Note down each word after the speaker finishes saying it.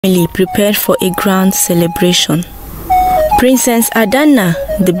family prepared for a grand celebration. Princess Adanna,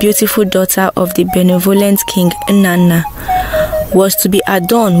 the beautiful daughter of the benevolent King Nnanna, was to be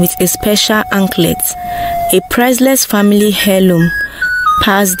adorned with a special anklet, a priceless family heirloom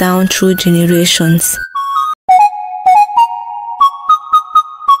passed down through generations.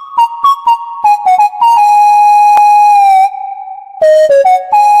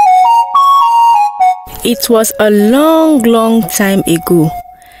 It was a long time ago,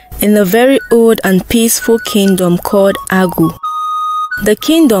 in a very old and peaceful kingdom called Agu. The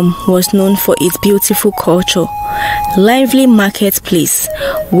kingdom was known for its beautiful culture, lively marketplace,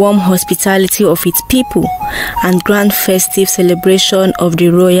 warm hospitality of its people, and grand festive celebration of the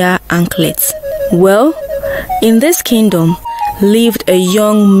royal Anklet. Well, in this kingdom lived a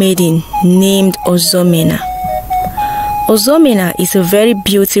young maiden named Ozoemena. Ozoemena is a very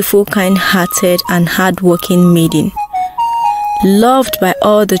beautiful, kind-hearted and hard-working maiden, loved by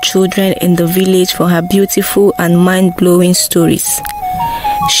all the children in the village for her beautiful and mind-blowing stories.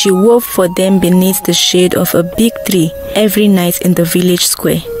 She wove for them beneath the shade of a big tree every night in the village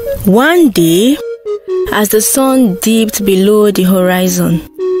square. One day, as the sun dipped below the horizon,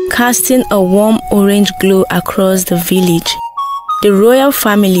 casting a warm orange glow across the village, the royal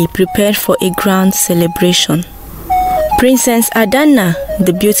family prepared for a grand celebration. Princess Adanna,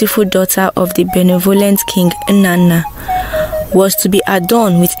 the beautiful daughter of the benevolent King Nnanna, was to be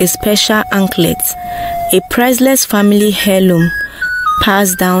adorned with a special anklet, a priceless family heirloom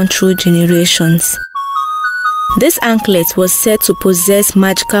passed down through generations. This anklet was said to possess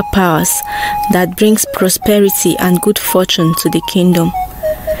magical powers that brings prosperity and good fortune to the kingdom.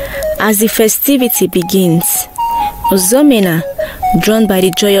 As the festivity begins, Ozoemena, drawn by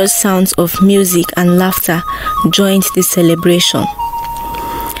the joyous sounds of music and laughter, joined the celebration.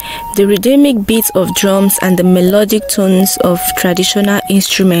 The rhythmic beats of drums and the melodic tones of traditional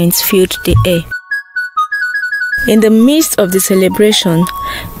instruments filled the air. In the midst of the celebration,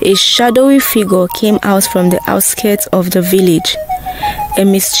 a shadowy figure came out from the outskirts of the village. A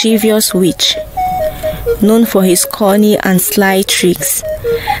mischievous witch, known for his cunning and sly tricks,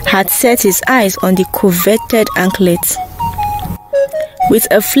 had set his eyes on the coveted anklet. With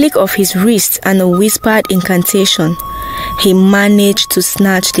a flick of his wrist and a whispered incantation, he managed to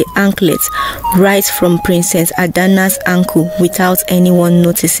snatch the anklet right from Princess Adanna's ankle without anyone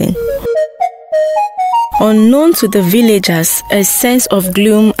noticing. Unknown to the villagers, a sense of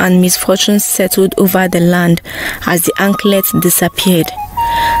gloom and misfortune settled over the land as the anklet disappeared.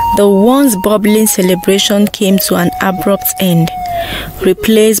 The once bubbling celebration came to an abrupt end,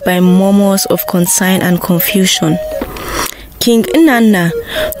 replaced by murmurs of concern and confusion. King Nnanna,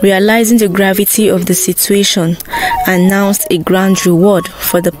 realizing the gravity of the situation, announced a grand reward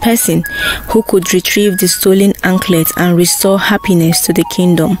for the person who could retrieve the stolen anklet and restore happiness to the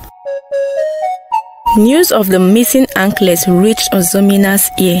kingdom. News of the missing anklet reached Ozoemena's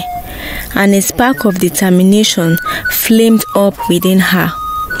ear, and a spark of determination flamed up within her.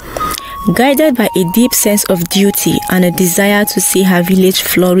 Guided by a deep sense of duty and a desire to see her village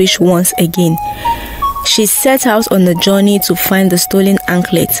flourish once again, she set out on a journey to find the stolen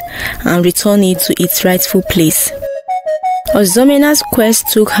anklet and return it to its rightful place. Ozoemena's quest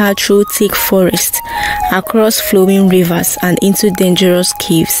took her through thick forests, across flowing rivers, and into dangerous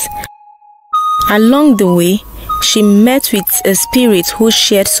caves. Along the way, she met with a spirit who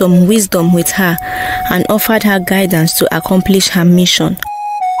shared some wisdom with her and offered her guidance to accomplish her mission.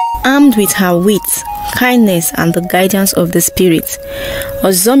 Armed with her wit, kindness, and the guidance of the spirit,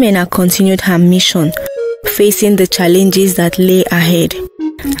 Ozoemena continued her mission, facing the challenges that lay ahead.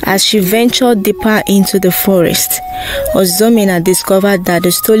 As she ventured deeper into the forest, Ozoemena discovered that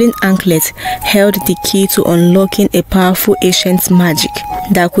the stolen anklet held the key to unlocking a powerful ancient magic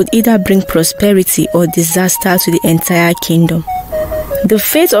that could either bring prosperity or disaster to the entire kingdom. The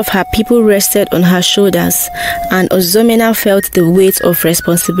fate of her people rested on her shoulders, and Ozoemena felt the weight of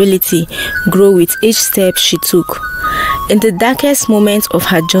responsibility grow with each step she took. In the darkest moments of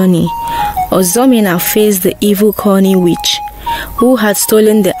her journey, Ozoemena faced the evil cunning witch who had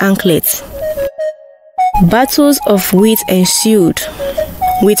stolen the anklet. Battles of wit ensued,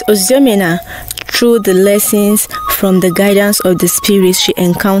 with Ozoemena, through the lessons from the guidance of the spirits she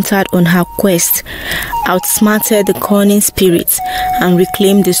encountered on her quest, outsmarted the cunning spirits and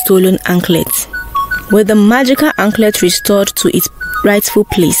reclaimed the stolen anklet. With the magical anklet restored to its rightful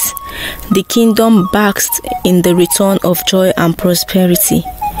place, the kingdom basked in the return of joy and prosperity.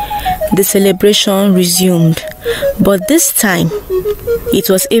 The celebration resumed, but this time it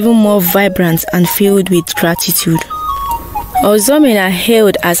was even more vibrant and filled with gratitude. Ozoemena,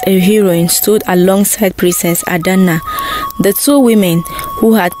 hailed as a heroine, stood alongside Princess Adanna. The two women,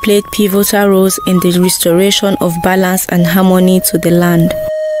 who had played pivotal roles in the restoration of balance and harmony to the land.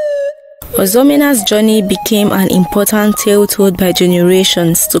 Ozoumena's journey became an important tale told by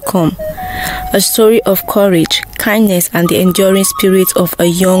generations to come, a story of courage, kindness, and the enduring spirit of a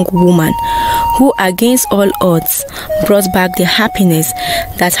young woman who, against all odds, brought back the happiness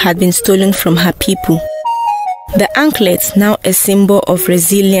that had been stolen from her people. The Anklet, now a symbol of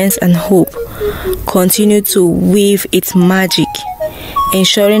resilience and hope, continued to weave its magic,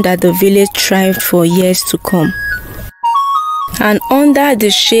 ensuring that the village thrived for years to come. And under the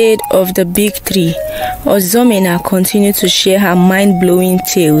shade of the big tree, Ozoemena continued to share her mind-blowing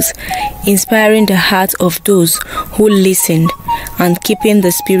tales, inspiring the hearts of those who listened and keeping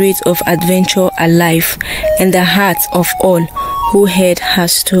the spirit of adventure alive in the hearts of all who heard her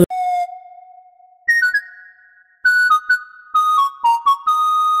story.